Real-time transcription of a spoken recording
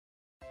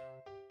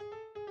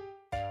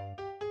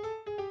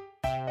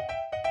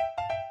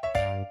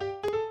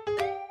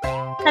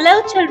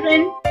Hello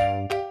children,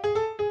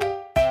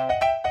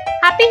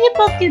 Happy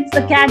Hippo Kids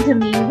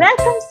Academy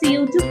welcomes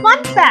you to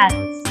Fun Facts.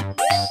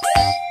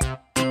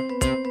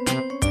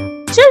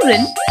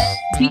 Children,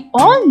 we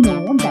all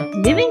know that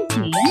living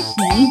things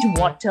need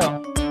water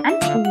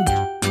and food,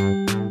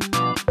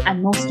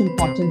 and most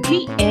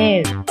importantly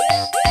air.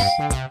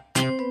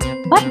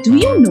 But do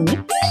you know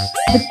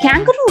the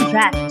kangaroo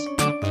rat,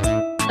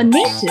 a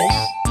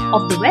native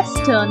of the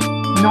Western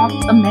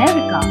North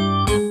America,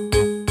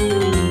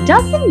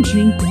 doesn't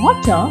drink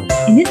water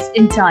in its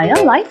entire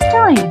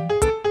lifetime?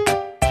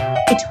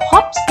 It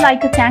hops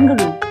like a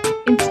kangaroo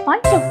in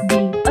spite of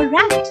being a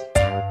rat,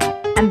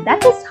 and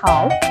that is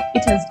how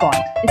it has got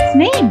its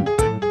name.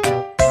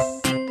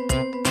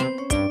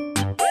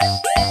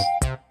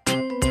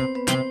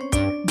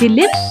 They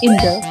live in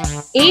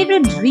the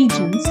arid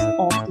regions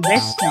of the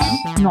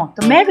Western North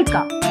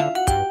America.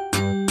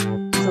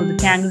 So the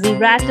kangaroo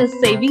rat is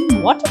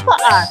saving water for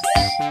us.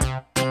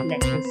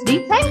 Let us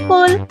be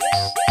thankful.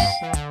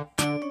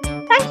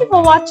 Thank you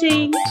for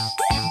watching.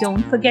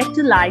 Don't forget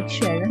to like,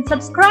 share and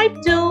subscribe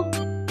too.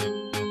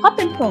 Hop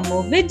in for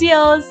more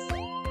videos.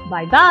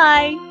 Bye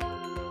bye.